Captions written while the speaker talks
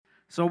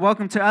So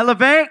welcome to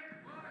Elevate.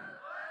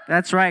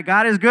 That's right.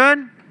 God is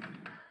good.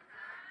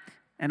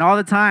 And all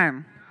the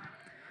time.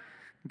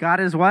 God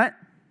is what?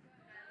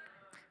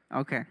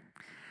 Okay.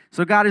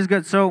 So God is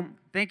good. So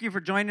thank you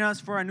for joining us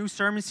for our new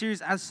sermon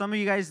series. As some of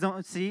you guys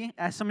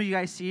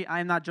see,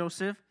 I am not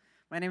Joseph.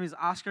 My name is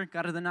Oscar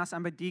Cardenas.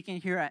 I'm a deacon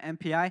here at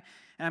MPI,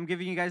 and I'm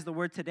giving you guys the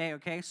word today,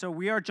 okay? So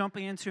we are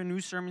jumping into a new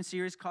sermon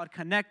series called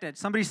Connected.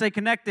 Somebody say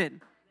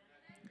connected.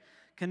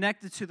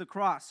 Connected to the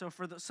cross. So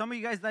for some of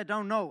you guys that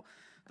don't know,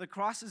 the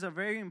cross is a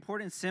very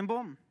important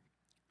symbol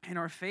in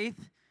our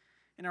faith,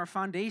 in our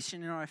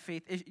foundation, in our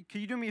faith. Could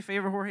you do me a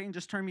favor, Jorge, and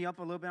just turn me up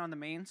a little bit on the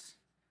mains?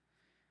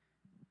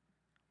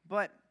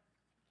 But,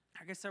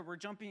 like I said, we're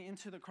jumping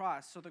into the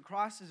cross. So the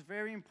cross is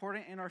very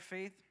important in our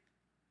faith.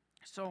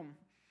 So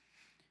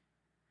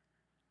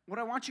what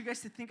I want you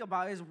guys to think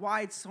about is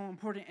why it's so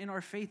important in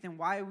our faith and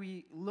why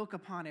we look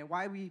upon it,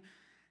 why we,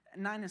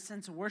 not in a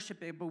sense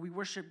worship it, but we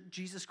worship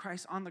Jesus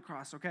Christ on the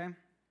cross, okay?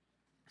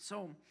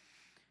 So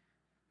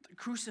the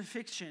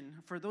crucifixion,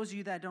 for those of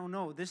you that don't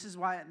know, this is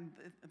why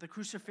the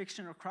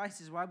crucifixion of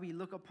Christ is why we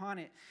look upon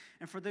it.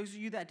 And for those of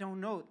you that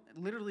don't know,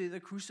 literally the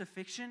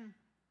crucifixion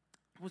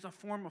was a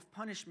form of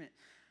punishment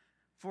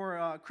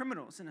for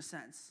criminals, in a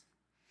sense.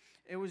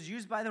 It was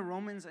used by the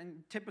Romans,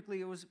 and typically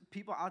it was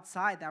people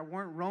outside that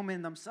weren't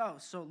Roman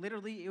themselves. So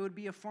literally it would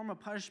be a form of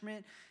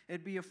punishment,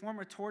 it'd be a form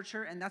of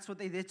torture, and that's what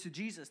they did to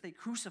Jesus. They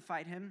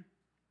crucified him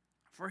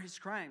for his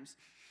crimes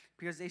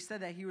because they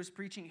said that he was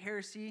preaching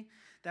heresy,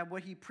 that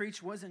what he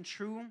preached wasn't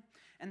true,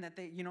 and that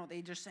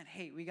they just said,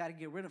 hey, we got to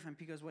get rid of him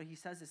because what he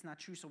says is not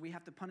true, so we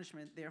have the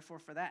punishment, therefore,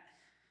 for that.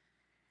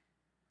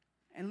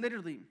 And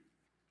literally,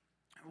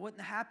 what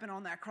happened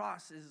on that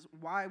cross is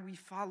why we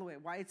follow it,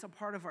 why it's a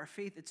part of our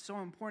faith. It's so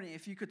important.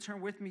 If you could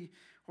turn with me,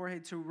 Jorge,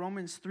 to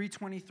Romans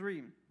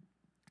 3:23.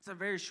 It's a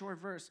very short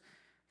verse,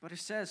 but it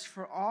says,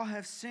 "For all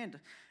have sinned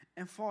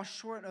and fall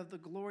short of the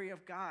glory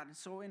of God."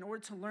 So in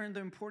order to learn the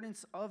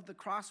importance of the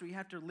cross, we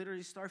have to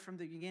literally start from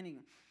the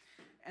beginning.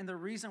 And the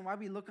reason why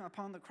we look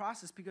upon the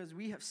cross is because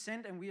we have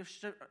sinned and we have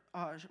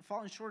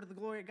fallen short of the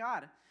glory of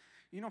God.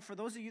 You know, for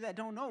those of you that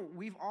don't know,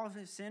 we've all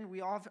sinned.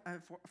 We all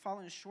have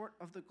fallen short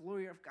of the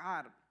glory of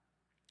God.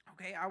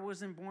 Okay, I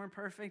wasn't born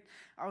perfect.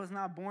 I was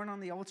not born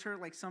on the altar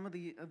like some of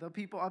the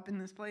people up in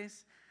this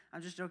place.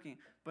 I'm just joking.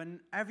 But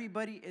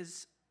everybody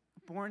is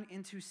born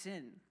into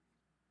sin.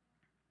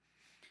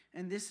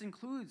 And this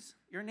includes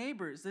your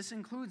neighbors. This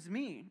includes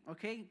me,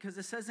 okay? Because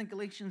it says in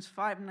Galatians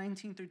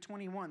 5:19 through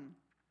 21.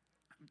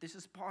 This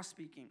is Paul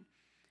speaking.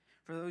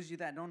 For those of you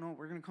that don't know,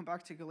 we're going to come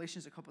back to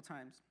Galatians a couple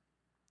times.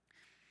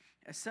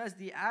 It says,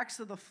 the acts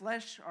of the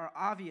flesh are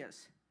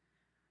obvious: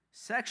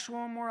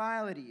 sexual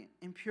immorality,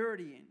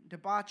 impurity,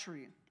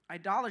 debauchery,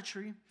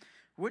 idolatry,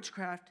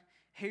 witchcraft,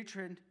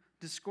 hatred,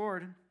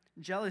 discord,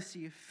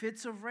 jealousy,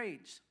 fits of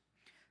rage,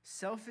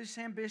 selfish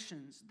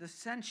ambitions,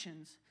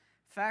 dissensions,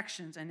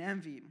 factions, and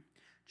envy,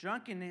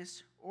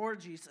 drunkenness,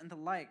 orgies, and the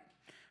like.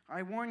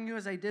 I warn you,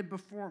 as I did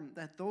before,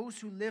 that those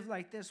who live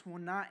like this will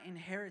not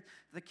inherit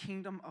the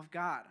kingdom of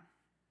God.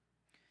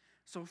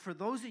 So for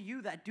those of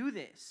you that do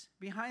this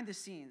behind the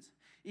scenes,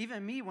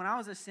 even me when I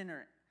was a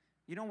sinner,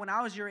 when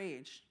I was your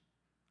age,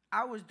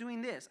 I was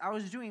doing this. I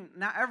was doing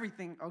not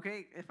everything,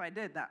 okay? If I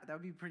did, that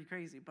would be pretty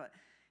crazy. But,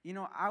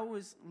 I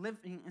was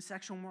living in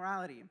sexual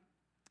morality.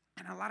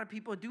 And a lot of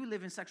people do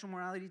live in sexual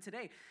morality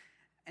today.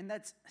 And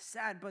that's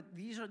sad, but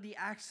these are the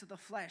acts of the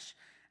flesh.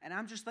 And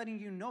I'm just letting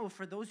you know,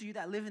 for those of you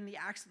that live in the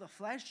acts of the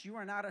flesh, you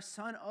are not a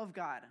son of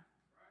God.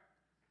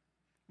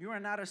 You are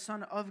not a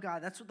son of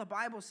God. That's what the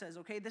Bible says,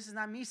 okay? This is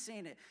not me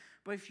saying it.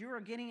 But if you're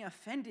getting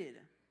offended,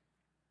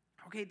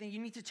 okay, then you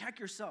need to check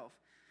yourself.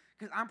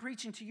 Because I'm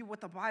preaching to you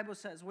what the Bible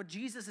says, what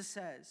Jesus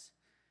says.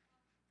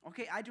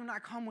 Okay, I do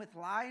not come with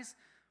lies,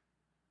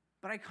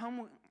 but I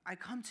come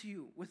to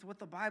you with what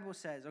the Bible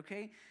says,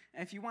 okay?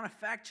 And if you want to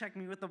fact check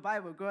me with the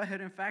Bible, go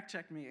ahead and fact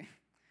check me.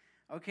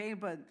 Okay,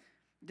 but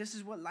this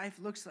is what life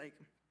looks like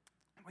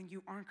when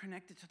you aren't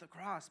connected to the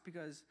cross,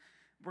 because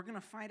we're going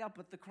to find out,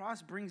 but the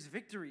cross brings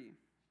victory.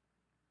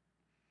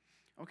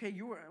 Okay,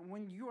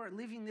 when you are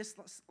living this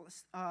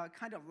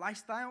kind of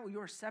lifestyle,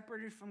 you are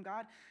separated from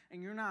God and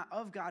you're not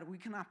of God. We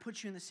cannot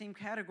put you in the same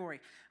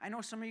category. I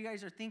know some of you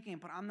guys are thinking,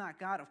 but I'm not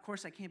God. Of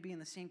course, I can't be in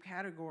the same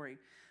category.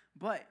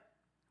 But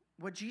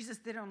what Jesus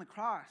did on the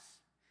cross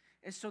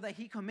is so that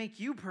he can make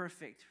you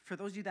perfect. For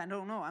those of you that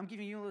don't know, I'm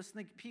giving you a little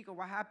sneak peek of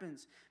what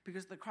happens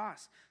because the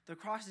cross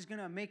is going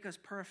to make us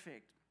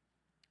perfect.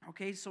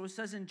 Okay, so it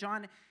says in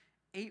John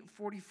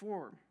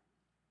 8:44.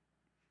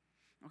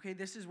 Okay,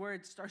 this is where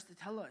it starts to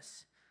tell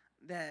us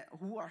that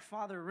who our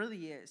Father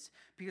really is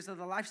because of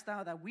the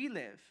lifestyle that we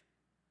live.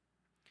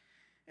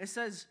 It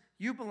says,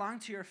 you belong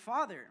to your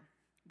father,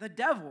 the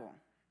devil.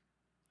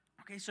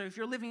 Okay, so if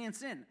you're living in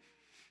sin,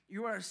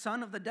 you are a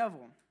son of the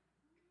devil.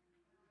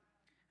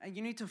 And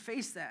you need to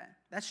face that.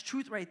 That's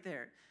truth right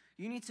there.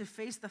 You need to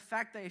face the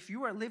fact that if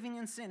you are living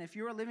in sin, if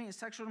you are living in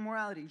sexual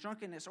immorality,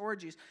 drunkenness,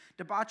 orgies,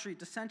 debauchery,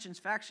 dissensions,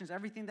 factions,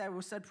 everything that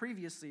was said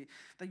previously,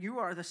 that you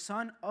are the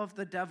son of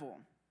the devil.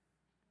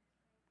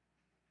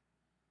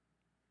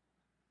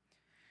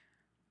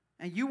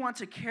 and you want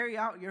to carry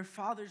out your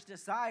father's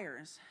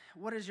desires.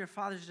 What is your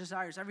father's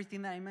desires?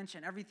 Everything that I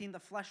mentioned, everything the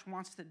flesh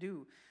wants to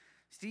do.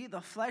 See,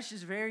 the flesh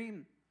is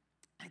very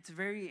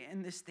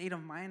in this state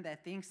of mind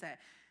that thinks that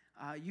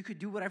you could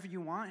do whatever you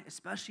want,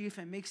 especially if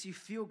it makes you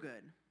feel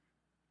good.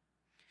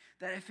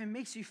 That if it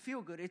makes you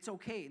feel good, it's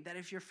okay. That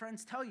if your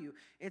friends tell you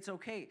it's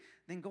okay,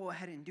 then go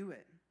ahead and do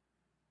it.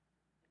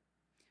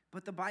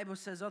 But the Bible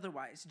says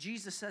otherwise.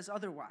 Jesus says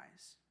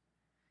otherwise.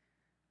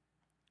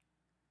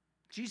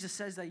 Jesus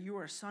says that you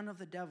are a son of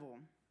the devil.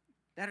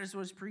 That is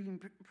what is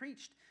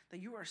preached, that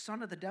you are a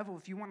son of the devil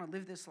if you want to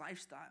live this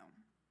lifestyle.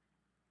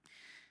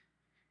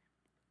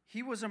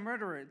 He was a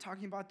murderer,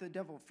 talking about the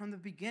devil, from the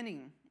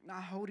beginning,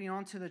 not holding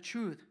on to the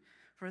truth,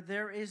 for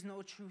there is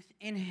no truth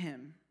in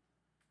him.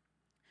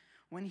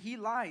 When he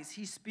lies,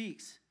 he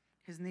speaks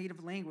his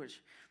native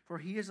language, for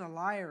he is a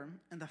liar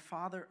and the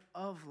father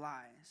of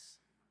lies.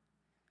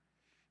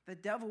 The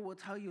devil will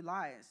tell you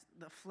lies.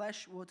 The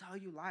flesh will tell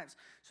you lies.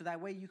 So that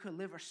way you could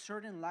live a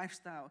certain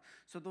lifestyle.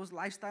 So those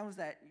lifestyles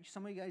that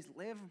some of you guys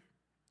live,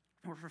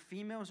 or for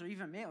females or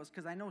even males,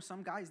 because I know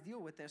some guys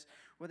deal with this,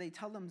 where they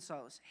tell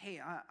themselves,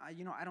 hey,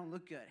 I don't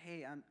look good.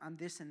 Hey, I'm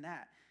this and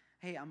that.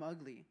 Hey, I'm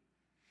ugly.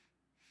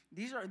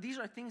 These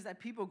are things that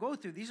people go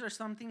through. These are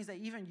some things that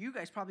even you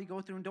guys probably go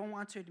through and don't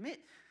want to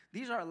admit.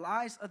 These are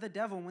lies of the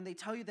devil when they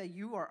tell you that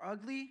you are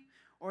ugly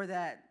or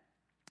that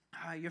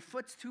your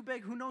foot's too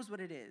big. Who knows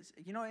what it is?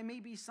 It may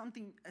be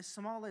something as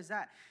small as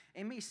that.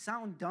 It may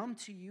sound dumb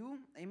to you.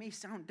 It may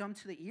sound dumb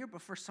to the ear,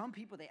 but for some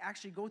people, they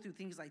actually go through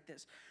things like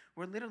this,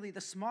 where literally the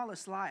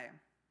smallest lie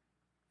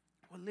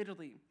will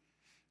literally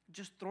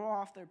just throw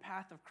off their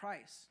path of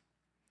Christ.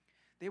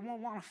 They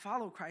won't want to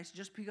follow Christ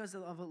just because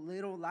of a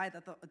little lie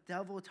that the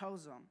devil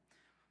tells them.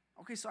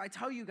 Okay, so I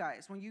tell you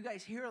guys, when you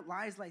guys hear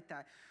lies like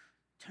that,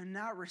 to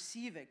not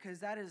receive it, because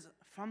that is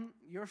from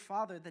your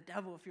father, the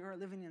devil, if you're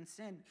living in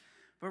sin.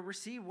 But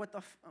receive what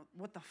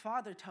the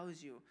Father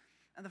tells you.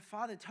 And the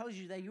Father tells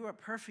you that you are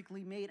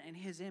perfectly made in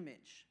his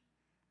image.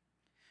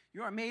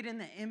 You are made in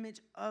the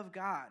image of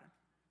God.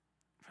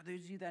 For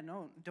those of you that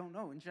don't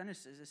know, in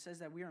Genesis, it says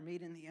that we are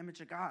made in the image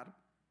of God.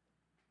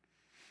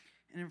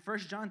 And in 1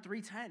 John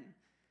 3:10,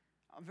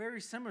 very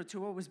similar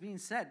to what was being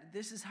said,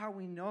 this is how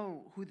we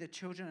know who the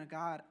children of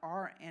God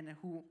are and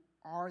who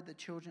are the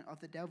children of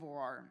the devil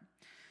are.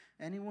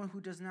 Anyone who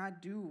does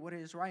not do what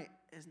is right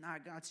is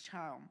not God's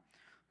child,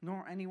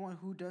 nor anyone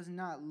who does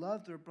not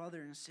love their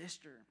brother and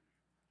sister.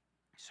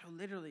 So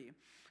literally,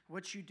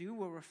 what you do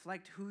will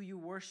reflect who you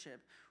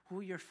worship, who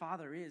your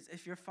father is.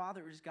 If your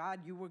father is God,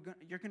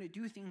 you're going to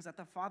do things that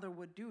the Father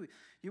would do.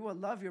 You will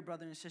love your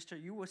brother and sister.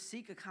 You will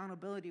seek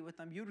accountability with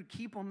them. You would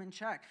keep them in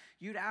check.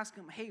 You'd ask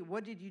them, hey,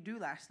 what did you do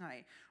last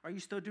night? Are you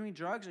still doing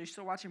drugs? Are you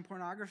still watching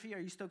pornography? Are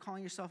you still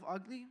calling yourself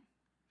ugly?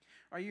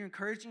 Are you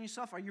encouraging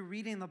yourself? Are you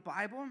reading the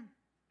Bible?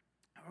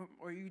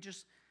 Or are you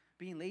just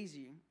being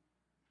lazy?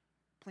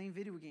 Playing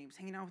video games,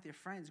 hanging out with your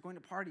friends, going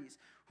to parties.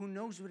 Who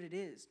knows what it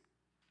is?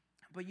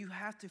 But you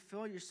have to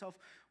fill yourself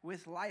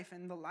with life,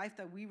 and the life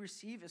that we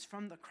receive is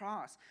from the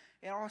cross.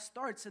 It all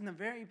starts in the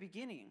very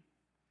beginning.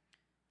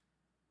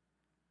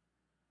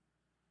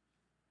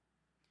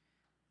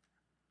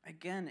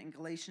 Again, in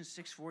Galatians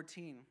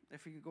 6:14,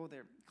 if we could go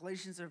there.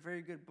 Galatians is a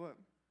very good book.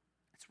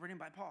 It's written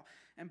by Paul.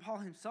 And Paul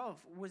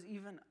himself was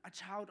even a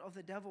child of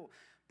the devil.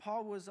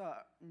 Paul was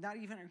not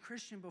even a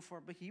Christian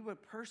before, but he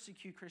would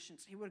persecute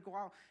Christians. He would go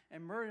out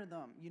and murder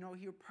them.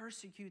 He would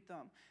persecute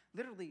them.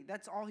 Literally,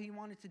 that's all he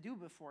wanted to do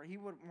before. He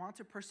would want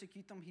to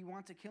persecute them. He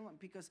wanted to kill them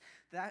because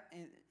that,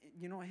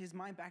 his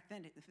mind back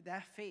then,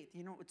 that faith,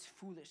 it's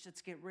foolish.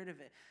 Let's get rid of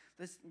it.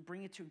 Let's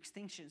bring it to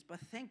extinctions.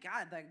 But thank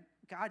God that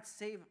God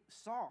saved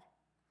Saul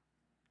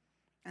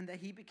and that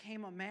he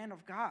became a man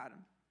of God.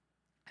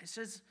 It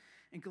says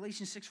in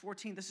Galatians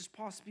 6:14, this is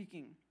Paul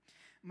speaking,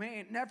 may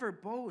it never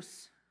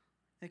boast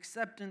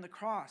except in the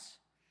cross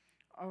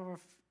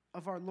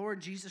of our Lord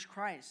Jesus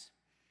Christ,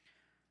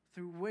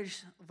 through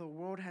which the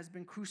world has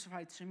been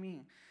crucified to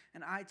me,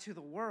 and I to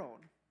the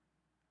world.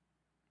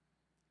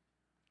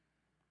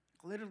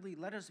 Literally,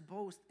 let us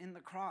boast in the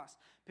cross,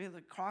 because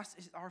the cross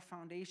is our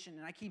foundation.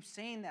 And I keep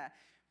saying that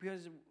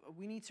because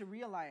we need to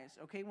realize,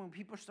 okay, when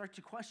people start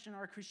to question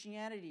our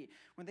Christianity,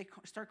 when they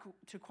start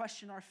to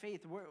question our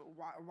faith,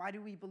 why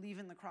do we believe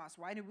in the cross?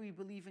 Why do we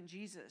believe in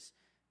Jesus?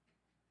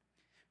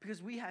 Because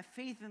we have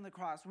faith in the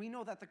cross. We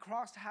know that the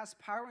cross has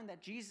power and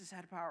that Jesus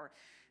had power.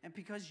 And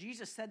because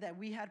Jesus said that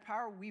we had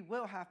power, we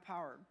will have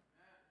power.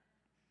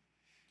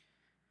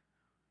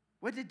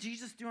 What did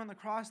Jesus do on the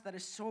cross that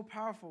is so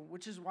powerful,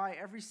 which is why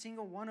every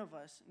single one of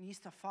us needs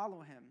to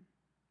follow him?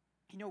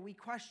 We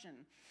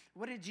question,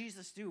 what did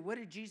Jesus do? What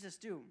did Jesus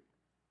do?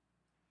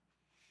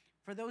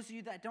 For those of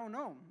you that don't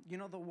know,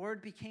 the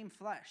Word became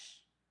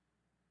flesh.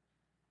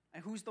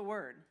 And who's the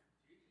Word?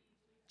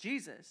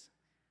 Jesus.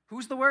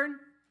 Who's the Word?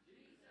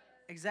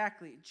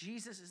 Exactly.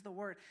 Jesus is the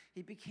Word.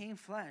 He became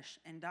flesh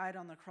and died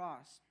on the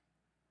cross.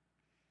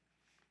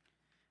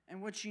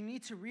 And what you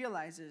need to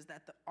realize is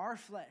that our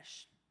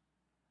flesh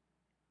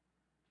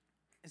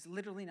is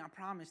literally not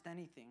promised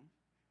anything.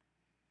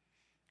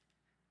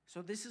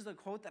 So this is the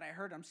quote that I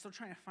heard. I'm still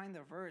trying to find the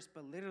verse,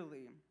 but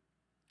literally,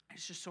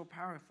 it's just so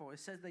powerful.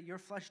 It says that your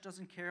flesh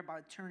doesn't care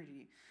about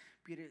eternity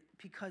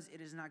because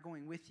it is not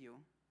going with you.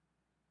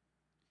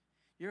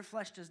 Your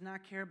flesh does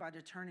not care about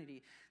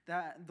eternity.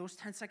 Those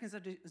 10 seconds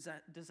of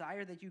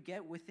desire that you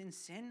get within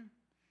sin,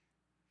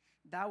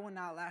 that will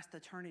not last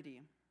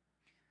eternity.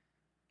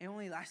 It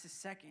only lasts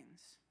seconds.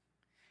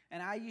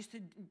 And I used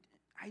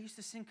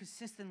to sin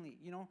consistently,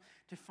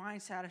 to find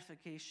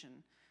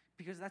satisfaction,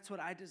 because that's what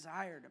I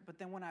desired. But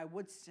then when I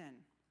would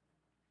sin,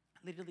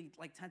 literally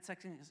like 10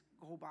 seconds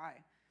go by,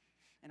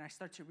 and I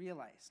start to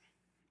realize,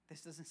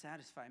 this doesn't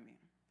satisfy me.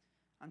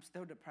 I'm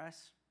still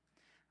depressed.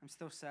 I'm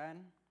still sad.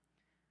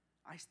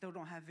 I still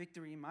don't have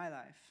victory in my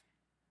life.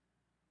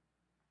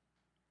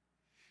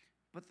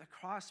 But the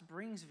cross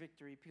brings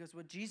victory, because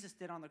what Jesus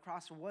did on the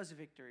cross was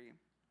victory.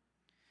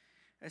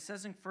 It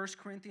says in 1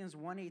 Corinthians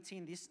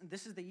 1:18,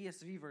 this is the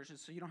ESV version,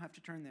 so you don't have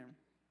to turn there.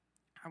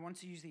 I want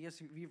to use the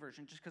ESV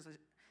version just because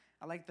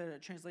I like the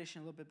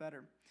translation a little bit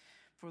better.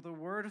 For the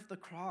word of the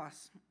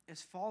cross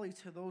is folly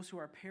to those who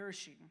are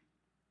perishing,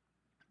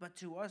 but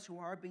to us who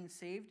are being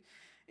saved,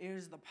 it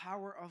is the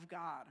power of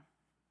God.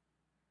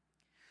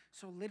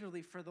 So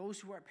literally, for those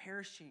who are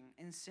perishing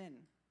in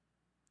sin,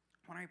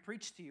 when I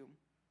preach to you,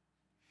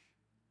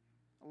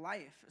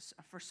 life,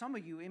 for some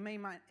of you, it may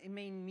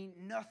mean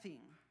nothing.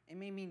 It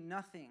may mean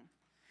nothing.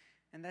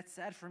 And that's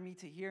sad for me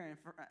to hear, and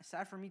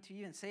sad for me to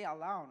even say out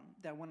loud,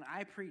 that when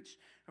I preach,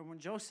 or when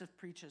Joseph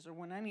preaches, or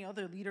when any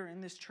other leader in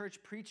this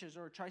church preaches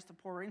or tries to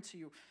pour into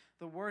you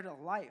the word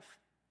of life,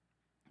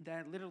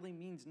 that literally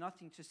means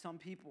nothing to some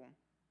people.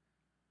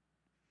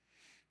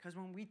 Because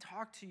when we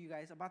talk to you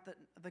guys about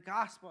the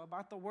gospel,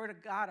 about the word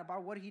of God,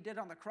 about what he did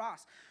on the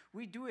cross,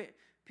 we do it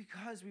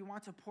because we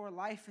want to pour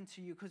life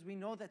into you, because we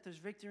know that there's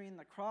victory in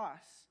the cross.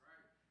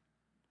 Right.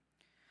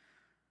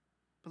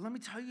 But let me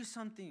tell you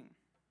something.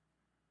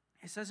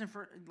 It says,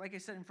 like I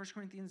said, in 1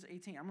 Corinthians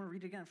 18, I'm going to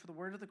read it again. For the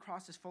word of the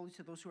cross is folly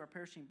to those who are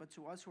perishing, but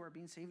to us who are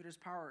being saved it is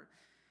power.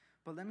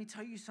 But let me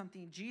tell you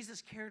something.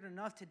 Jesus cared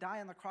enough to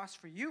die on the cross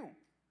for you.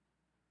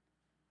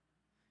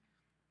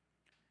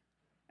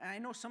 And I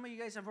know some of you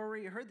guys have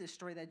already heard this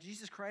story, that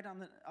Jesus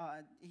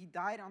he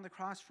died on the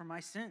cross for my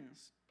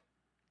sins.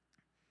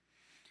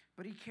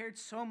 But he cared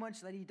so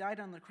much that he died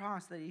on the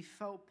cross that he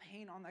felt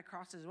pain on that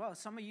cross as well.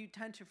 Some of you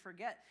tend to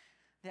forget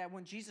that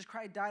when Jesus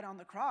Christ died on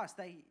the cross,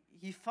 that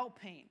he felt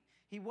pain.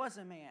 He was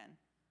a man.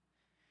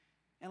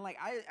 And like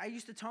I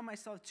used to tell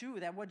myself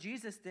too that what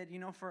Jesus did,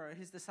 for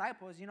his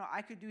disciples,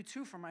 I could do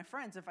too for my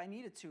friends if I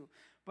needed to.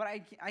 But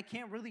I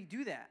can't really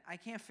do that. I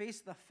can't face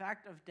the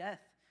fact of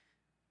death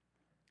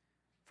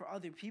for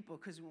other people,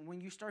 because when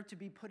you start to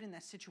be put in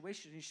that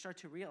situation, you start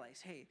to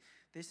realize, hey,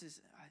 this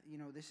is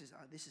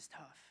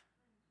tough.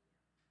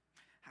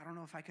 I don't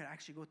know if I could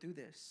actually go through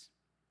this.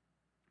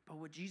 But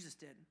what Jesus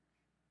did,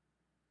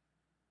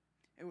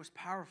 it was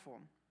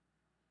powerful.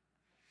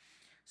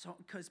 So,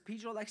 because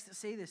Pedro likes to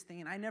say this thing,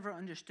 and I never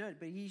understood,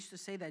 but he used to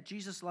say that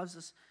Jesus loves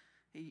us.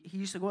 He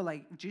used to go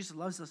like, Jesus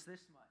loves us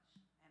this much.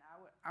 And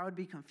I would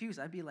be confused.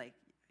 I'd be like,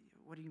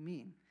 what do you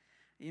mean?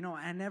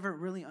 I never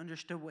really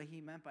understood what he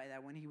meant by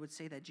that when he would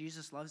say that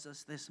Jesus loves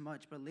us this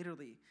much. But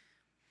literally,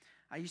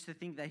 I used to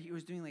think that he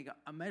was doing like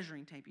a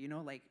measuring tape,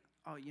 like,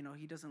 oh,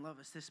 he doesn't love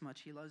us this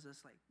much. He loves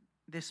us like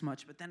this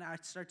much. But then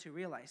I'd start to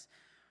realize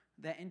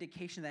that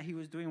indication that he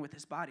was doing with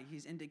his body.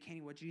 He's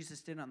indicating what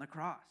Jesus did on the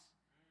cross.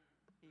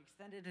 He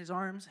extended his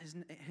arms.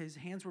 His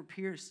hands were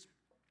pierced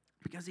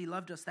because he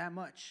loved us that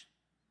much.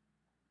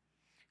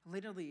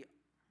 Literally,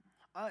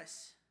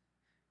 us,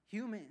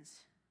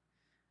 humans,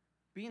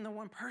 being the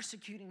one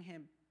persecuting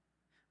him,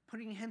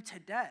 putting him to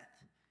death.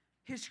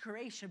 His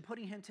creation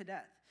putting him to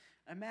death.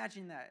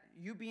 Imagine that.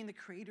 You being the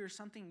creator of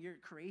something, your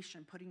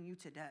creation putting you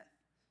to death.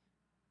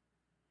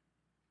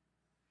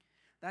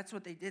 That's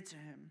what they did to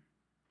him.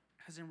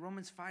 Because in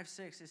Romans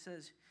 5:6, it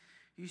says,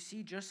 you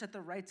see, just at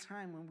the right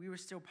time when we were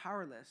still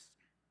powerless,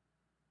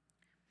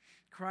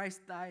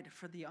 Christ died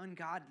for the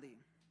ungodly.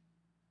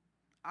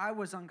 I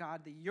was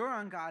ungodly. You're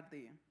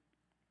ungodly.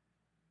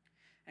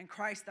 And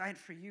Christ died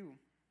for you.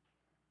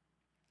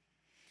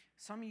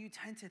 Some of you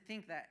tend to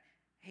think that,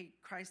 hey,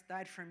 Christ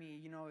died for me.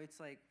 It's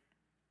like,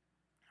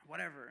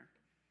 whatever.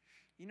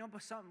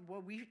 But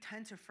what we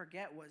tend to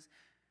forget was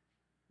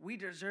we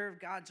deserve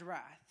God's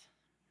wrath.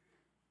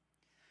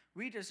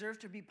 We deserve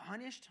to be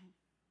punished.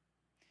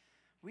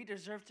 We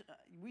deserve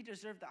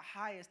the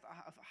highest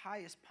of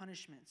highest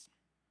punishments.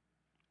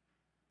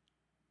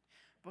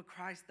 But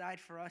Christ died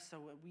for us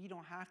so we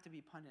don't have to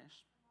be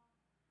punished.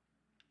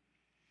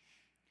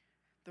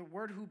 The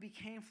Word who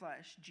became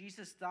flesh,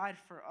 Jesus died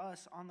for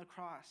us on the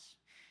cross.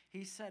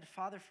 He said,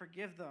 Father,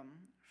 forgive them,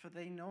 for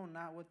they know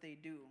not what they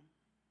do.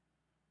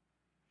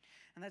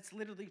 And that's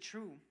literally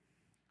true.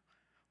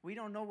 We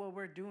don't know what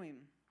we're doing.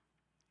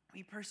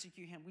 We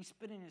persecute him. We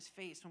spit in his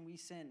face when we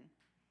sin.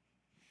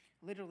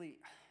 Literally,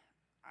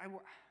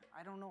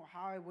 I don't know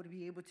how I would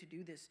be able to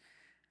do this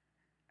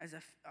as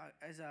a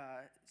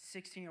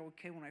 16-year-old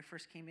kid when I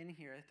first came in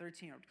here, a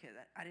 13-year-old kid.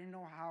 I didn't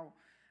know how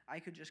I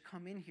could just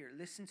come in here,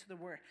 listen to the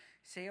word,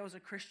 say I was a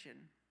Christian,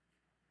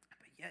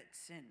 yet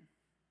sin.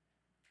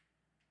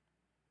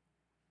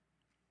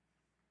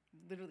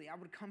 Literally, I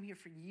would come here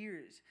for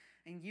years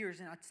and years,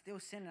 and I'd still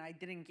sin, and I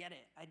didn't get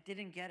it. I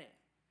didn't get it.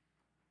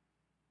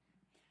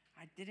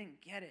 I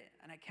didn't get it.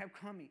 And I kept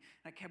coming,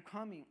 and I kept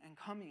coming and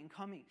coming and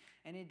coming,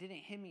 and it didn't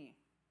hit me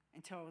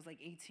until I was like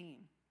 18.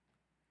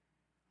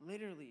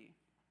 Literally.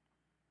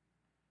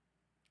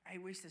 I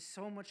wasted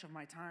so much of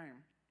my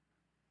time.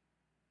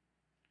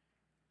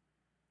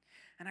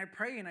 And I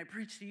pray and I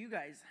preach to you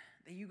guys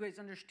that you guys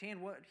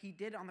understand what he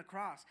did on the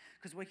cross.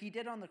 Because what he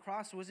did on the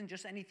cross wasn't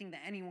just anything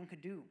that anyone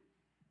could do.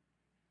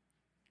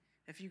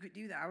 If you could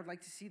do that, I would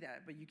like to see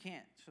that, but you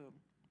can't. So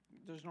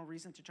there's no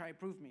reason to try to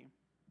prove me.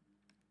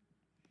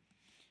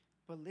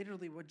 But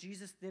literally what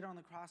Jesus did on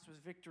the cross was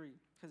victory.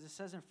 Because it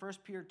says in 1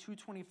 Peter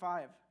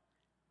 2:25,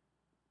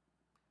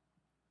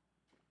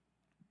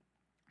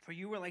 for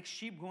you were like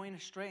sheep going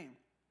astray,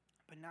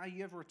 but now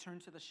you have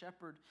returned to the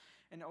shepherd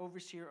and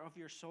overseer of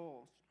your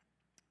souls,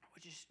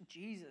 which is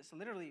Jesus.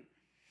 Literally,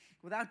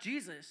 without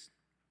Jesus,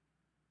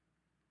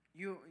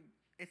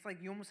 it's like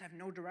you almost have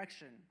no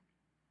direction.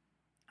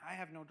 I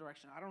have no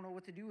direction. I don't know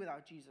what to do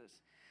without Jesus.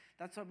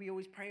 That's why we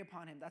always pray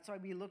upon him. That's why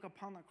we look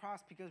upon the cross,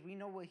 because we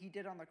know what he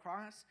did on the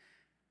cross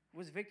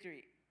was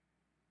victory.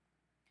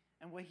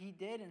 And what he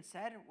did and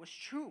said was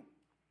true.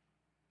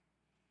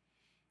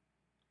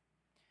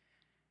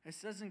 It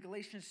says in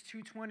Galatians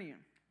 2:20,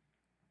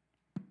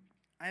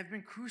 I have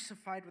been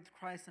crucified with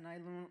Christ, and I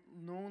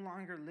no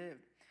longer live,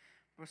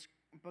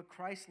 but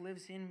Christ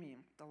lives in me.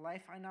 The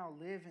life I now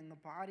live in the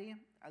body,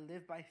 I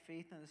live by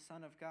faith in the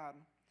Son of God,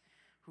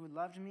 who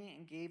loved me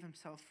and gave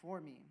himself for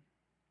me.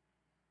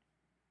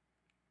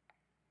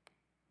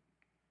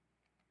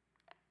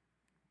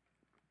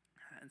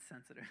 That's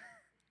sensitive.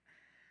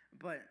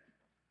 But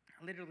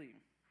literally,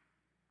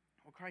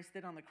 what Christ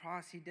did on the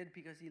cross, he did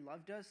because he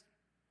loved us.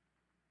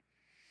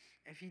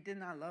 If he did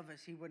not love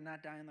us, he would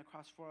not die on the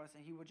cross for us,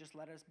 and he would just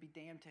let us be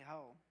damned to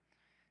hell.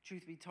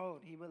 Truth be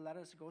told, he would let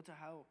us go to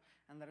hell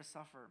and let us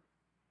suffer.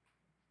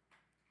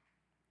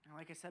 And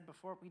like I said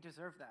before, we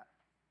deserve that.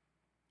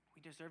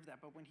 We deserve that.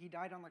 But when he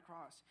died on the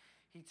cross,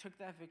 he took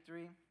that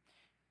victory.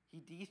 He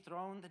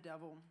dethroned the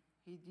devil.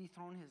 He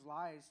dethroned his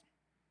lies.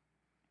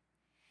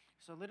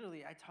 So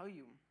literally, I tell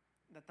you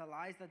that the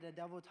lies that the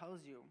devil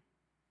tells you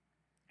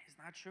is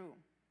not true.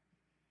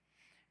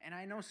 And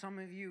I know some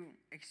of you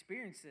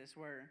experience this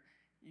where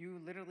you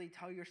literally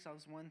tell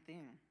yourselves one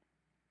thing,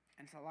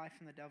 and it's a lie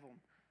from the devil.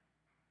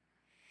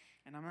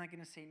 And I'm not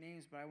going to say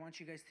names, but I want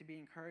you guys to be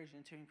encouraged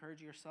and to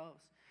encourage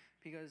yourselves.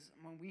 Because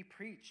when we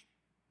preach,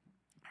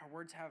 our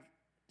words have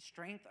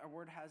strength, our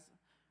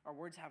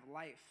words have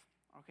life.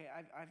 Okay,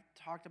 I've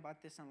talked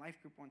about this in Life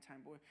Group one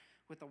time, but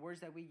with the words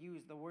that we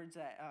use, the words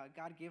that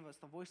God gave us,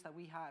 the voice that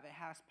we have, it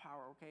has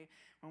power, okay?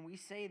 When we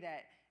say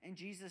that in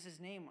Jesus'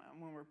 name,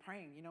 when we're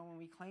praying, when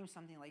we claim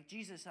something like,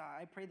 Jesus,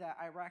 I pray that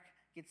Iraq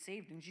gets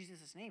saved in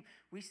Jesus' name,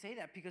 we say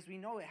that because we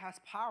know it has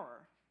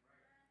power.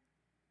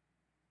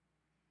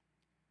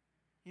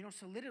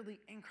 So literally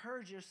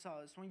encourage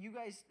yourselves. When you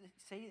guys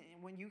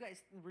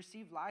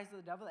receive lies of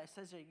the devil that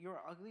says that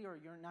you're ugly or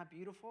you're not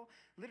beautiful,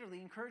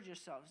 literally encourage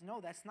yourselves.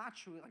 No, that's not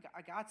true.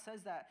 Like God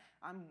says that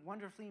I'm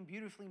wonderfully and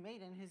beautifully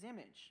made in his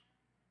image.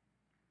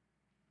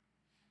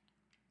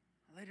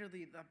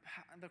 Literally,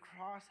 the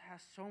cross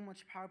has so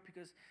much power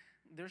because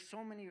there's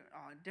so many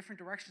different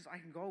directions I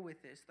can go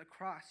with this. The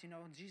cross,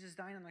 Jesus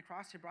dying on the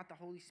cross, he brought the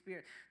Holy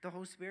Spirit. The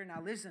Holy Spirit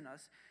now lives in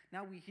us.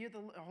 Now we hear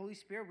the Holy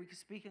Spirit. We can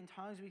speak in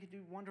tongues. We could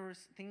do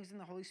wondrous things in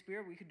the Holy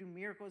Spirit. We could do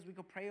miracles. We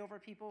could pray over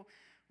people.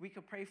 We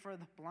could pray for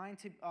the blind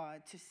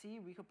to see.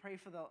 We could pray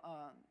for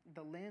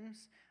the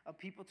limbs of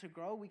people to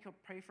grow. We could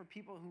pray for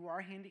people who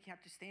are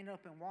handicapped to stand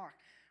up and walk.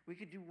 We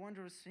could do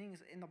wondrous things.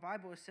 In the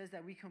Bible, it says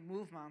that we can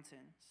move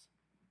mountains.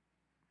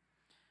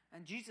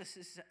 And Jesus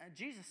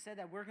said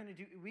that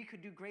we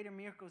could do greater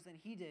miracles than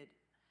he did.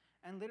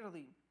 And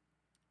literally,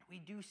 we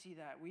do see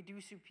that. We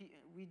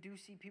do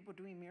see people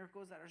doing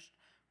miracles that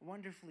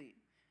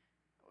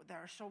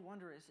are so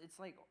wondrous. It's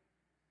like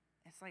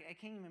I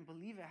can't even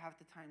believe it half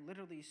the time.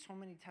 Literally, so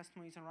many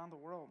testimonies around the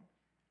world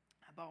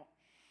about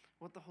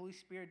what the Holy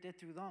Spirit did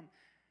through them.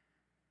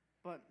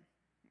 But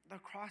the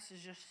cross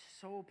is just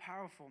so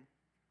powerful.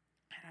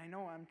 And I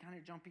know I'm kind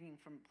of jumping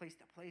from place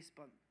to place,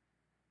 but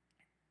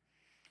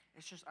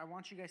it's just, I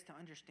want you guys to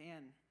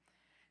understand,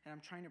 and I'm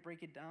trying to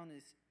break it down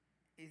as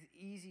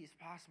easy as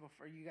possible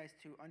for you guys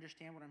to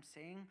understand what I'm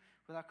saying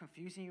without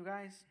confusing you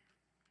guys.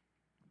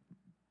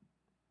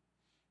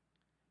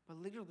 But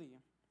literally,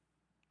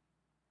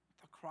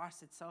 the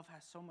cross itself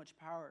has so much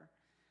power.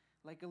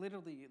 Like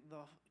literally,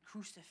 the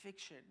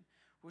crucifixion,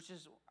 which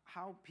is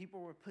how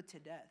people were put to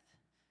death.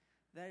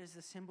 That is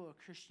the symbol of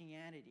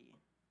Christianity.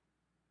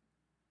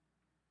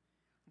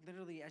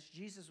 Literally, as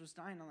Jesus was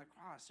dying on the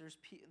cross,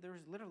 there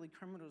was literally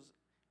criminals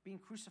being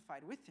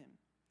crucified with him,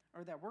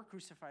 or that were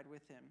crucified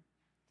with him.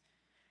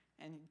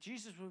 And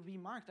Jesus would be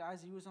mocked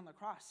as he was on the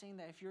cross, saying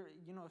that if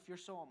you're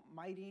so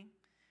mighty,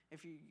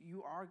 if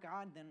you are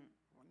God, then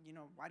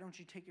why don't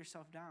you take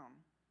yourself down?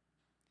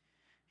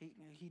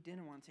 He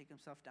didn't want to take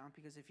himself down,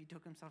 because if he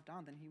took himself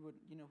down, then he would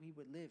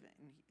live,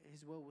 and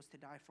his will was to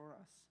die for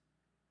us.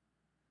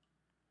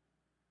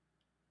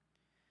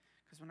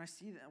 Because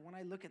when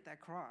I look at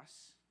that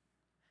cross,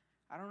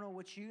 I don't know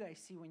what you guys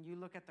see when you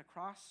look at the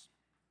cross,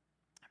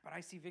 but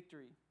I see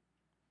victory.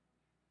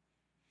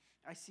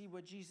 I see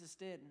what Jesus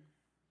did.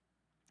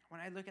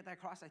 When I look at that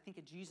cross, I think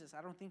of Jesus.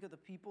 I don't think of the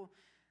people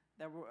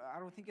I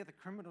don't think of the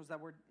criminals that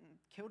were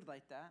killed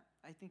like that.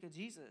 I think of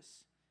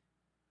Jesus.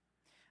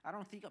 I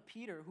don't think of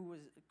Peter, who was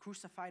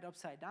crucified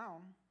upside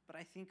down, but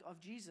I think of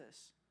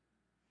Jesus.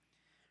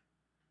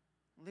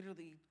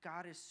 Literally,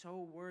 God is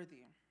so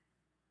worthy.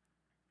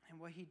 And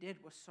what he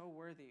did was so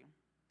worthy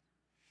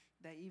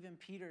that even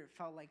Peter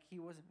felt like he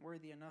wasn't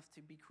worthy enough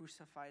to be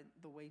crucified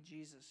the way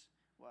Jesus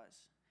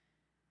was.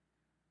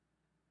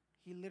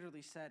 He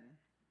literally said,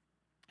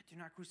 "Do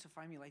not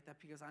crucify me like that,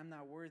 because I'm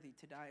not worthy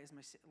to die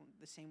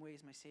the same way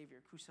as my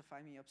Savior.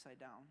 Crucify me upside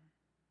down."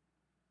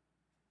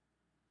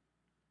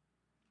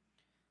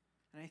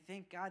 And I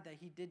thank God that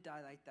he did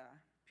die like that,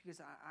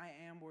 because I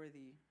am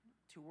worthy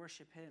to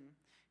worship him.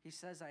 He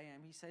says I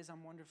am. He says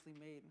I'm wonderfully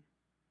made.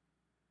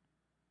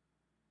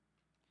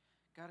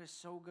 God is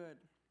so good.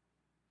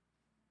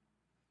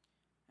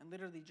 And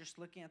literally just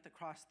looking at the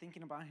cross,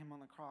 thinking about him on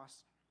the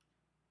cross,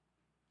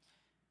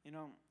 it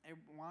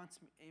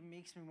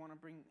makes me want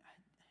to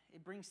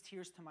it brings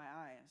tears to my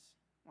eyes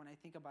when I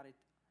think about it,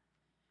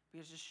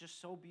 because it's just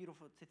so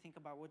beautiful to think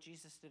about what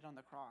Jesus did on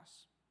the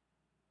cross.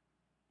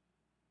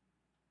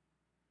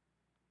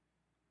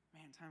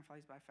 Man, time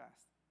flies by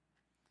fast.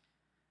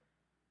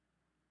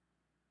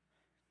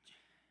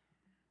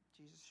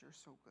 Jesus, you're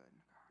so good,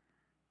 God.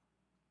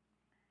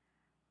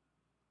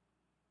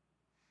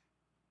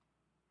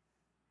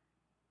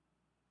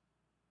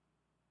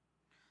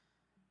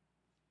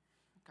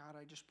 God,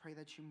 I just pray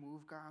that you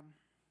move, God,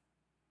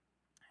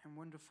 in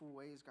wonderful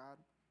ways, God.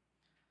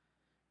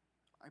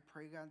 I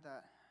pray, God,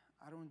 that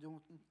I don't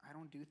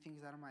do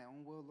things out of my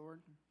own will,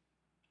 Lord,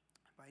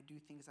 but I do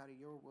things out of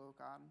your will,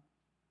 God.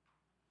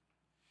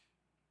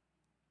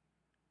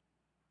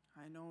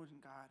 I know,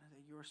 God,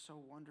 that you are so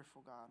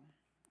wonderful, God,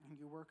 and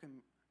you work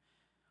in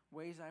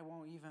ways I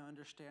won't even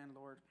understand,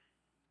 Lord.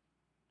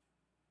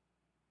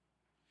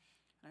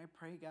 And I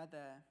pray, God,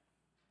 that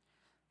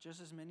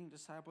just as many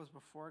disciples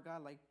before,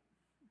 God, like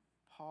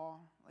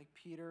Paul, like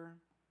Peter,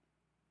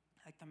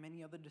 like the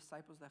many other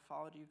disciples that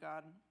followed you,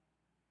 God,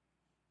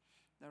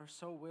 that were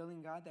so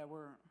willing, God, that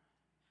were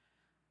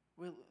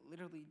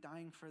literally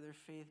dying for their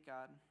faith,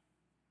 God.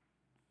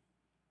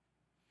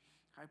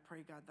 I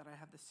pray, God, that I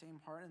have the same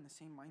heart and the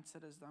same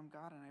mindset as them,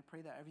 God, and I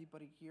pray that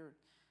everybody here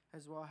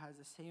as well has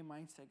the same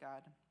mindset,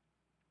 God.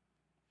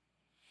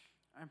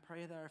 I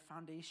pray that our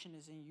foundation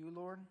is in you,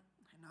 Lord,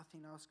 and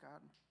nothing else,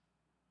 God.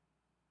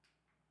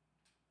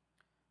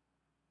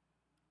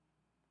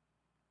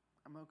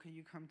 Amel, can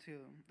you come to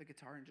the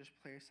guitar and just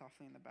play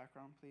softly in the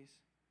background, please?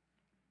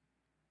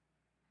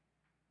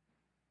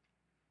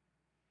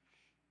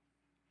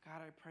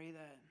 God, I pray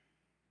that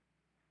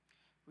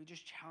we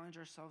just challenge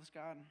ourselves,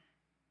 God,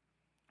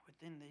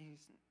 within these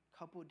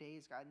couple of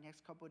days, God,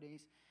 next couple of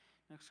days,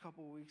 next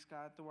couple of weeks,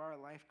 God, through our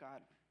life,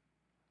 God,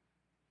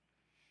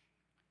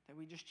 that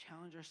we just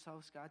challenge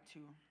ourselves, God, to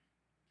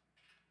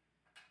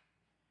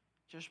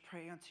just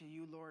pray unto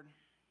you, Lord,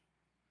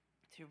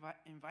 to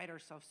invite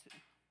ourselves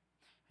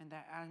in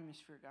that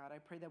atmosphere, God. I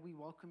pray that we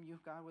welcome you,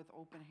 God, with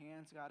open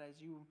hands, God,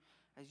 as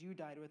you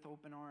died with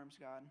open arms,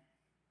 God.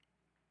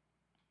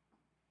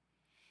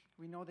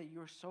 We know that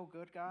you're so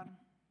good, God,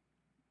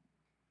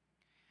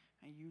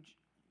 and you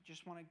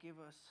just want to give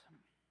us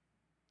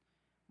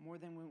more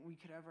than we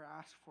could ever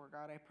ask for,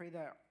 God. I pray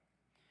that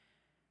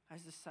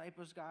as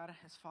disciples, God,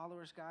 as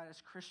followers, God, as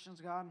Christians,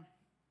 God,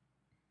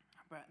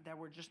 but that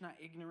we're just not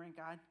ignorant,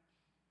 God.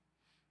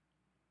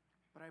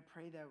 But I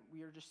pray that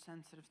we are just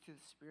sensitive to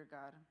the Spirit,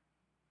 God.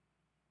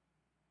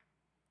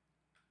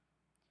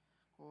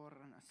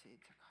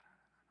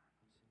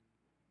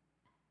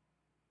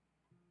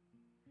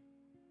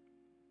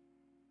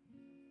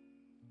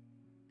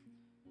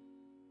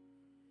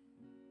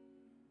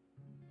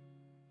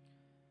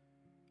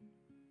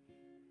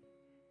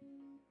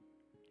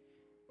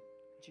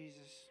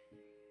 Jesus,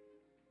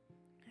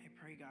 I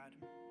pray, God,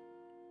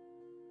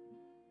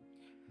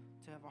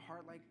 to have a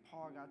heart like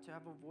Paul, God, to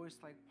have a voice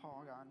like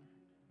Paul, God,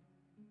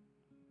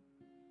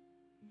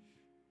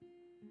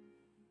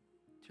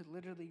 to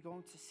literally go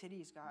into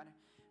cities, God,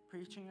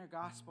 preaching your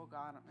gospel,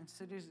 God, and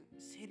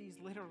cities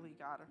literally,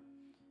 God,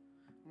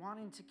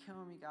 wanting to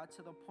kill me, God,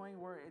 to the point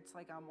where it's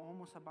like I'm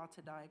almost about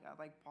to die, God,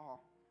 like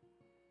Paul.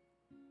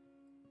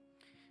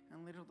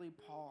 And literally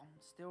Paul,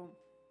 still,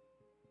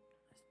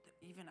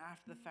 even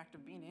after the fact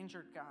of being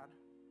injured, God,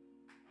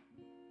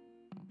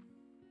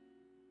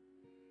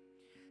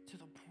 to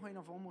the point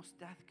of almost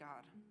death,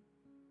 God,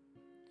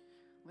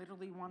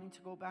 literally wanting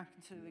to go back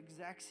into the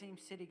exact same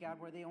city, God,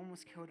 where they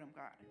almost killed him,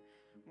 God,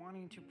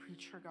 wanting to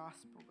preach your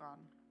gospel, God,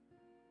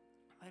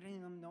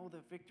 letting them know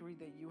the victory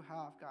that you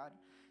have, God,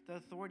 the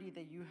authority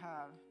that you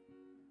have,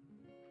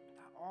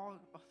 that all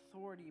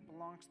authority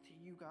belongs to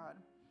you, God.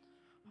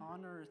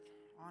 on earth,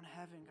 on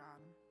heaven,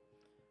 God.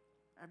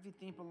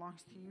 Everything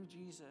belongs to you,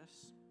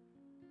 Jesus.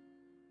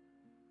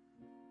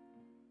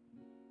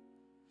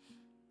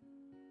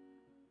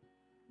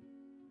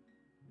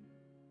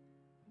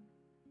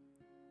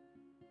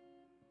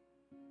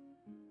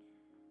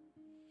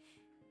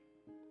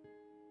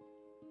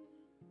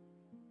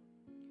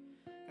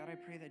 God, I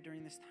pray that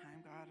during this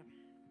time, God,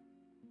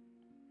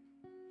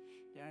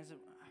 as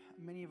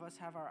many of us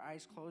have our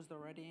eyes closed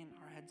already and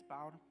our heads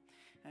bowed,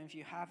 and if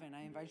you haven't,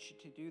 I invite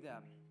you to do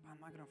that. I'm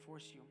not going to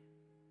force you.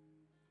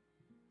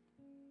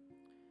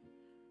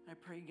 I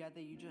pray, God,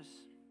 that you just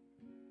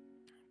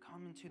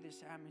come into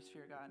this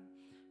atmosphere, God.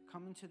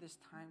 Come into this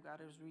time, God,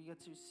 as we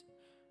get to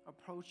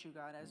approach you,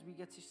 God, as we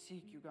get to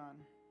seek you, God.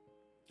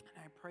 And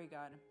I pray,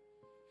 God,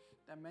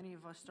 that many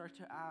of us start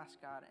to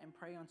ask, God, and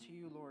pray unto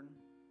you, Lord,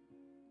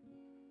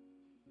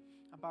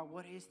 about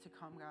what is to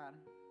come, God.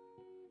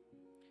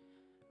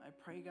 I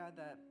pray, God,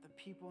 that the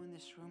people in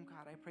this room,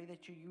 God, I pray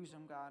that you use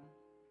them, God.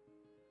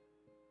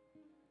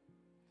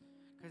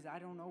 Because I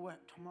don't know what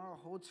tomorrow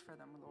holds for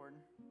them, Lord.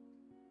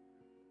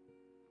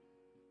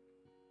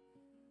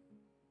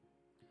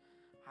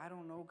 I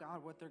don't know,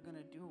 God, what they're going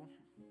to do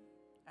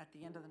at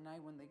the end of the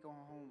night when they go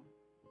home.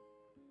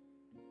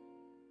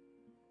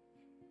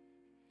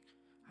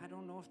 I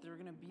don't know if they're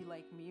going to be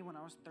like me when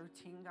I was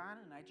 13, God,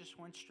 and I just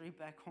went straight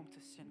back home to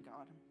sin,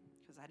 God,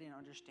 because I didn't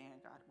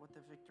understand, God, what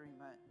the victory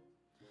meant.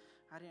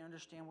 I didn't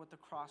understand what the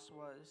cross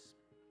was.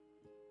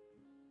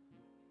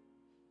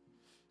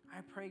 I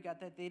pray, God,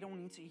 that they don't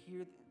need to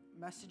hear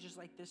messages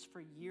like this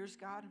for years,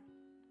 God,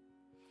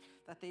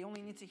 that they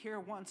only need to hear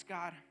it once,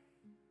 God,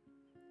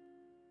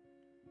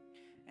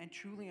 and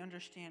truly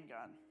understand,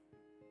 God,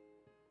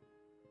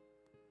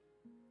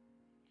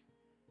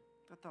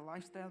 that the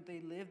lifestyle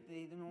they live,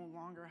 they no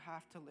longer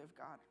have to live,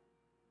 God.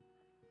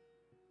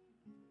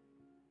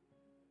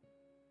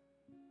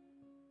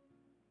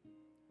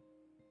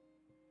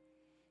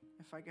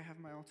 If I could have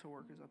my altar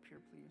workers up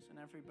here, please, and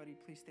everybody,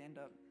 please stand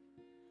up.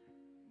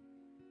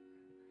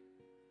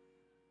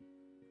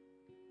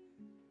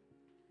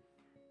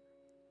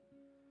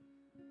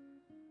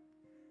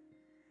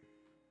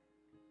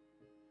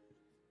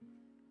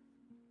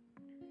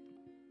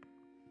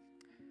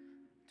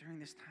 During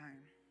this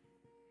time,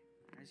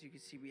 as you can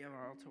see, we have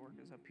our altar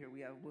workers up here. We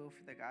have Will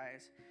for the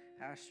guys,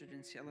 Astrid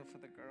and Cielo for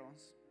the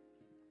girls.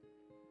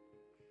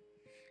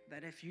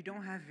 That if you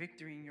don't have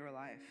victory in your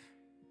life,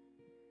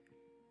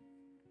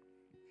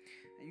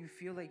 and you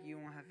feel like you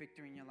won't have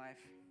victory in your life,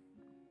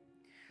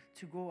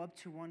 to go up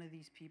to one of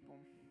these people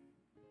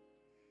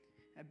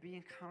and be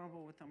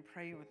accountable with them,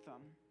 pray with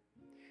them,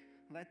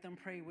 let them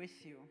pray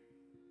with you.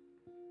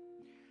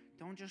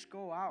 Don't just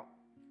go out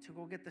to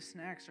go get the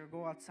snacks or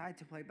go outside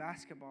to play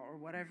basketball or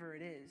whatever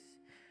it is.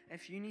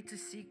 If you need to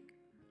seek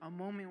a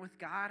moment with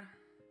God,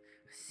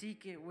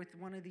 seek it with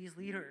one of these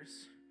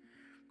leaders.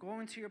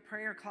 Go into your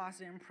prayer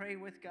closet and pray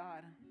with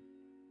God.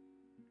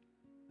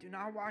 Do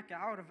not walk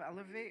out of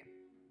Elevate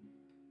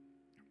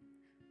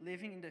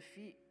living in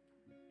defeat.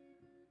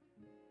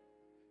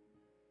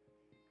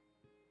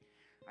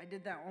 I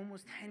did that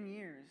almost 10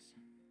 years,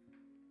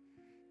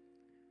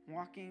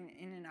 walking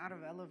in and out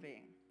of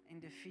Elevate in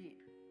defeat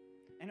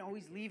and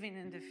always leaving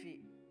in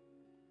defeat.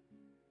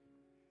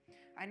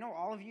 I know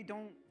all of you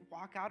don't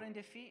walk out in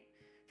defeat.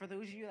 For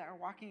those of you that are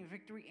walking in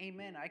victory,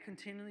 amen.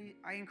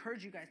 I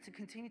encourage you guys to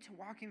continue to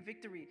walk in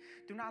victory.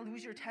 Do not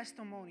lose your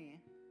testimony.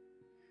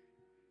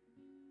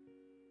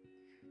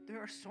 There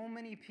are so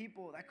many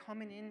people that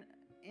come in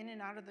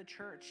and out of the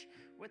church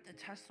with the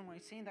testimony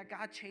saying that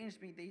God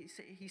changed me.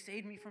 He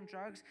saved me from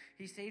drugs.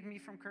 He saved me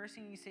from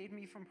cursing. He saved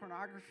me from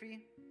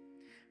pornography.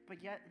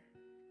 But yet,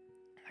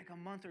 like a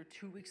month or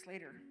 2 weeks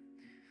later,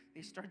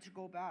 they start to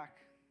go back.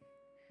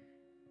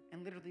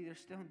 And literally, they're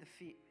still in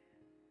defeat.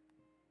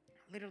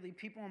 Literally,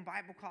 people in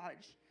Bible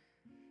college.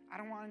 I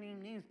don't want to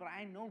name names, but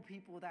I know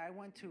people that I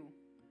went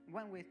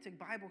with to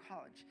Bible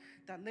college.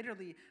 That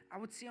literally, I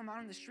would see them out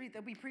on the street.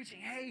 They'll be preaching,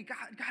 hey,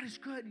 God is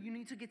good. You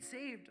need to get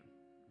saved.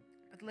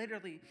 But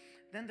literally,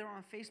 then they're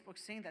on Facebook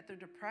saying that they're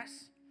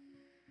depressed,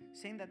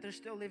 saying that they're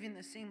still living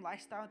the same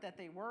lifestyle that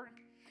they were.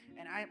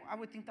 And I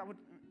would think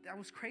that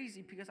was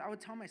crazy, because I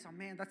would tell myself,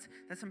 man,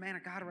 that's a man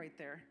of God right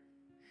there.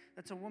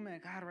 That's a woman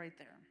of God right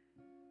there.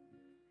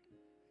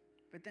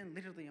 But then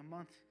literally a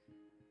month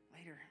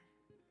later,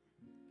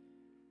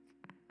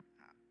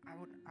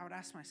 I would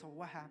ask myself,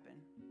 what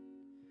happened?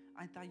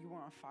 I thought you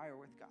were on fire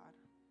with God.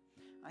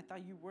 I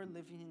thought you were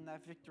living in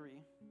that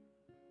victory.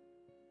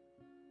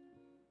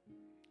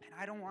 And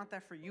I don't want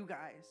that for you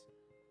guys.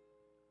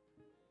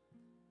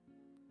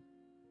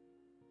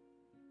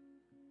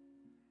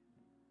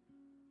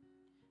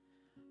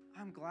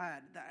 I'm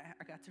glad that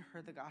I got to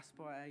hear the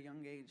gospel at a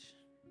young age.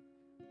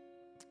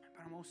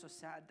 But I'm also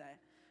sad that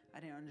I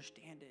didn't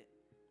understand it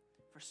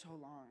for so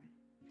long.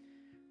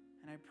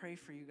 And I pray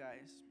for you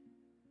guys.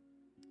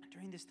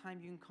 During this time,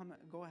 you can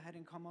go ahead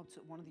and come up to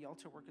one of the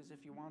altar workers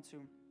if you want to.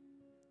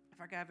 If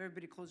I could have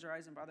everybody close their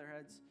eyes and bow their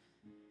heads.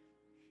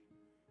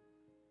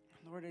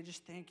 Lord, I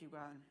just thank you,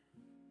 God.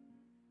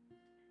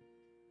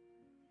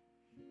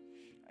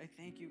 I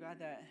thank you, God,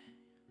 that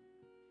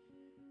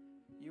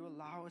you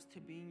allow us to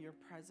be in your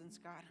presence,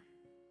 God.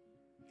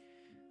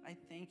 I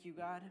thank you,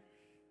 God,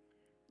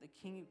 the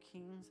King of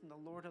Kings and the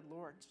Lord of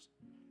Lords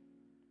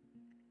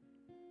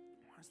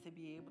wants to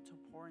be able to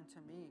pour into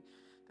me,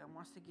 that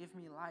wants to give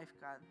me life,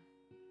 God.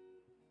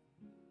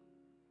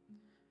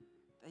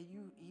 That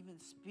you even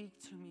speak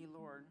to me,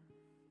 Lord.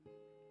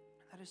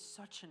 That is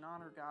such an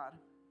honor, God.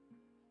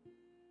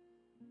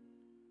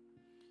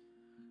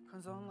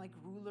 Because unlike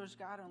rulers,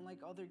 God, unlike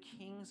other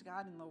kings,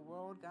 God, in the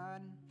world,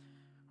 God,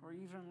 or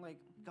even like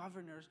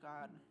governors,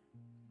 God,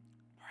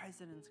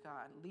 presidents,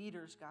 God,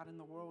 leaders, God, in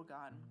the world,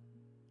 God,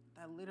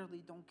 that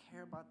literally don't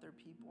care about their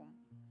people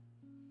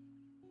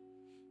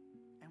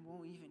and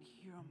won't even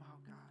hear them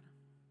out, God.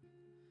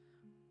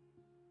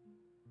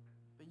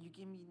 But you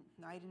give me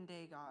night and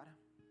day, God,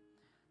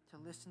 to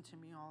listen to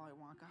me all I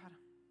want, God.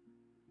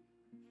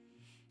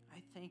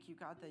 I thank you,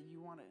 God, that you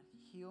want to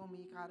heal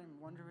me, God, in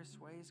wondrous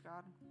ways,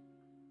 God.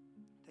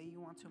 That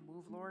you want to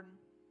move, Lord.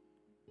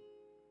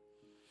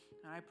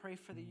 And I pray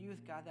for the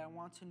youth, God, that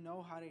want to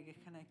know how to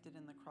get connected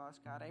in the cross,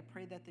 God. I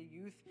pray that the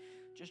youth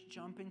just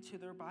jump into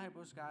their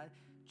Bibles, God.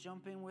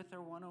 Jump in with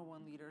their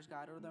 101 leaders,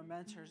 God, or their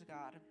mentors,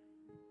 God.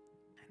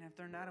 And if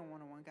they're not a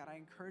 101, God, I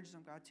encourage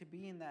them, God, to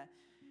be in that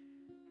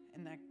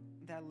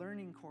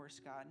learning course,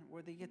 God,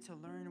 where they get to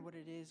learn what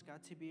it is,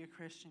 God, to be a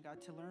Christian,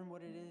 God, to learn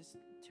what it is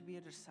to be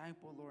a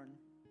disciple, Lord.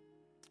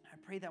 I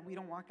pray that we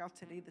don't walk out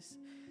today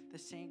the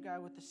same,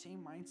 God, with the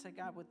same mindset,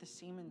 God, with the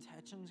same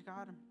intentions,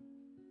 God.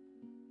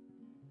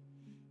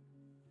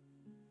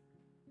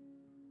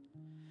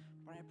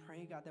 But I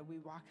pray, God, that we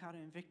walk out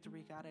in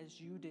victory, God, as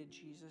you did,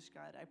 Jesus,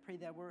 God. I pray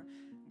that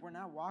we're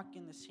not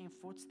walking the same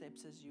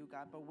footsteps as you,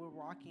 God, but we're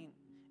walking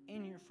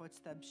in your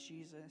footsteps,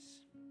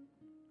 Jesus.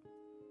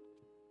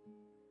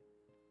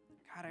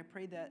 God, I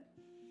pray that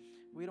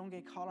we don't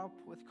get caught up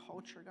with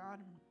culture, God,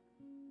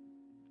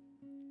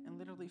 and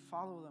literally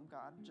follow them,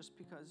 God, just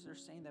because they're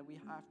saying that we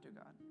have to,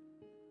 God.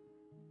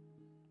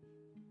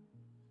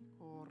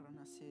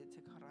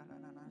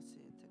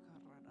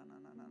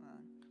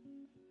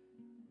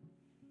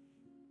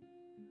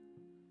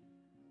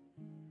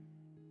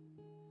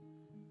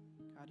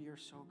 God, you're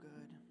so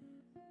good.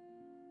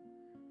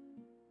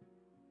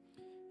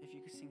 If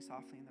you could sing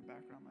softly in the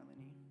background,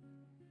 Melanie.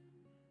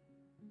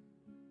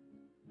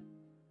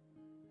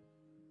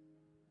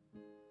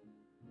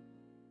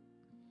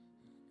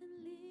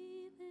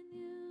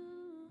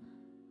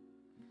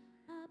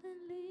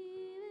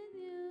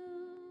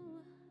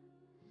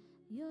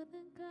 You're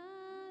the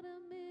God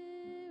of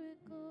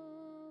miracles.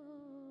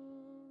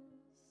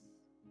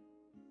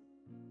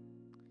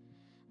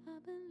 I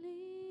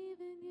believe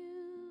in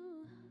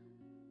you.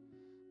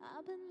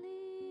 I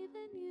believe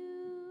in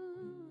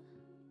you.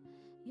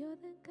 You're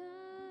the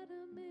God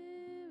of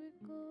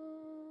miracles.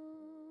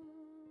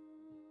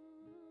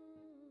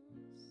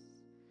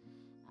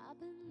 I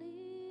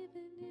believe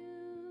in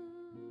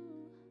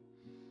you.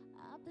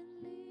 I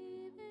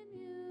believe in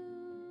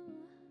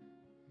you.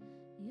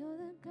 You're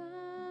the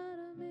God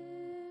of miracles.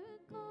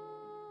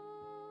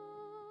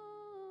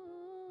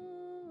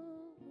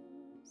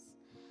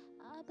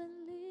 I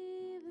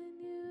believe in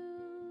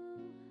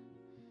you.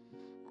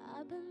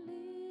 I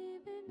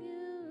believe in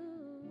you.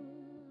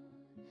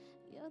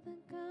 You're the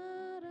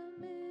God of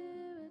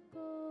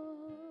miracles.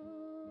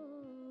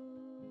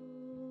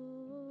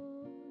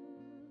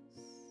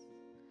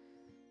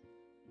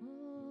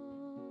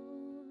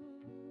 Oh,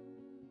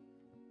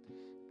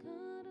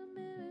 God of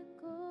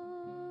miracles.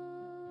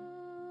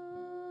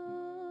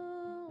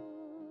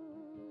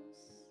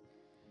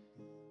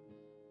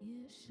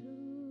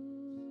 Yeshua.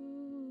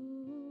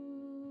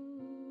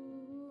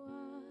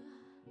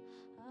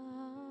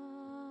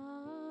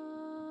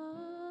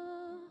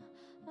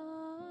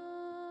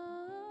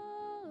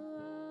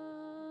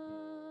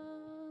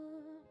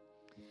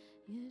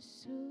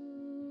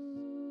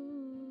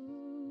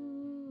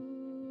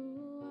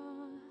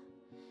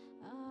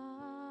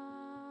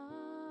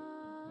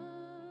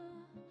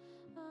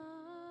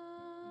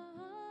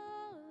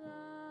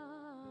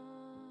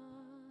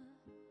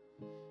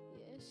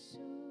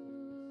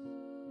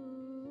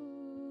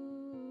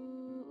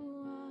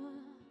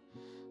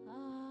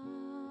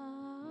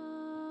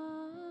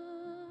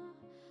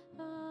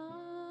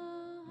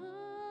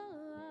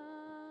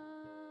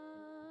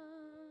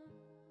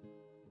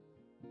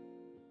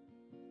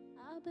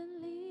 I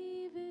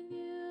believe in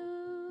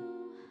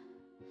you.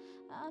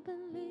 I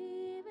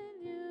believe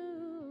in you.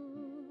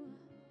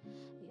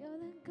 You're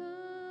the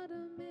God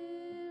of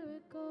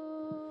miracles.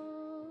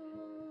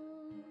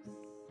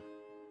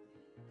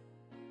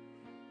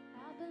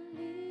 I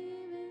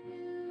believe in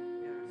you.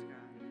 Yes,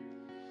 God.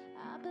 I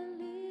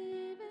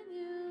believe in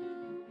you.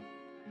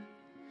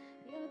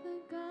 You're the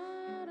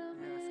God of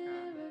Yes,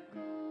 God.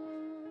 miracles.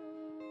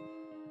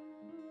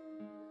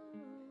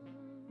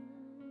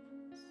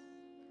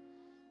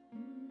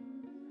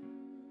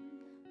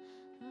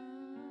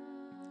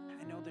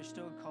 I know there's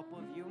still a couple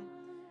of you.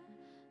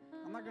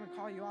 I'm not going to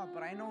call you out,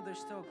 but I know there's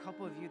still a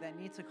couple of you that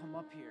need to come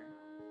up here.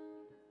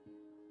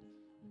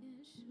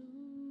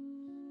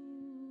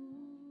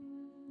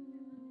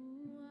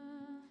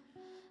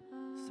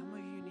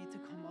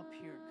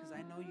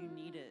 you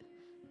need it.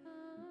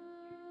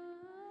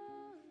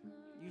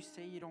 You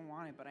say you don't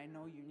want it, but I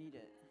know you need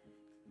it.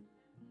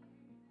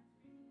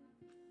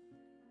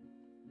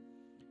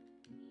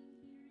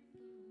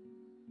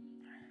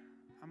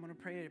 I'm going to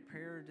pray a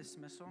prayer of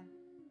dismissal.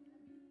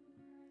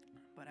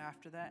 But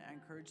after that, I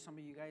encourage some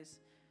of you guys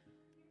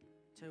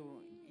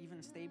to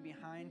even stay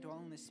behind,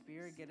 dwell in the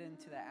Spirit, get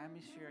into the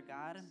atmosphere of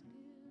God.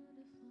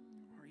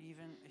 Or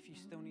even if you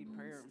still need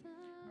prayer,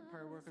 our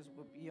prayer workers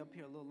will be up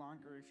here a little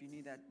longer if you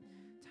need that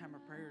time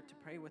of prayer to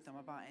pray with them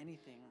about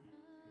anything.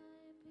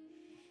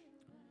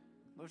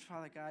 Lord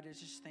Father God, I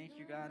just thank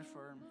you, God,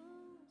 for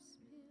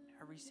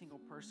every single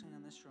person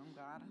in this room,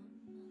 God,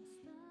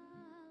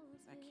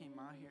 that came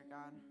out here,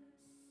 God.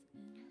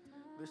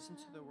 Listen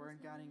to the word,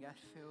 God, and got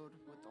filled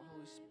with the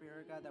Holy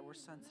Spirit, God, that we're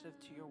sensitive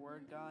to your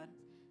word, God.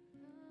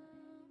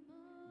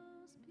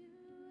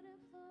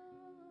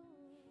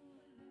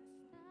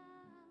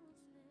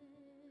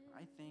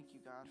 I thank you,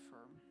 God,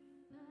 for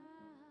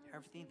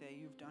everything that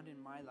you've done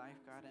in my life,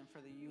 God, and for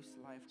the youth's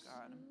life,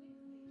 God.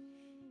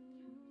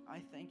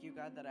 I thank you,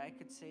 God, that I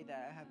could say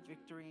that I have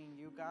victory in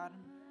you, God,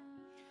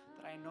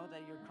 that I know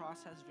that your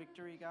cross has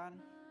victory, God.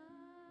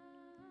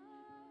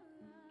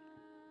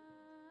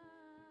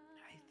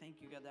 I thank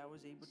you, God, that I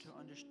was able to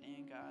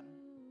understand, God.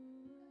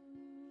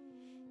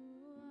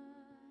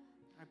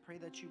 I pray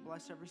that you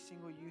bless every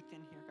single youth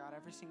in here, God,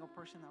 every single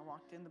person that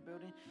walked in the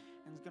building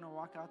and is going to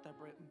walk out that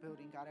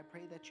building, God. I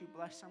pray that you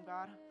bless them,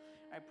 God.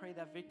 I pray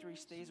that victory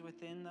stays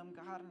within them,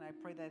 God, and I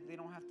pray that they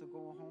don't have to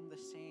go home the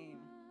same.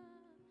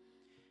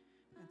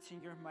 It's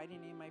in your mighty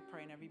name I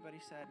pray, and everybody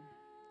said,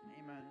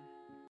 amen.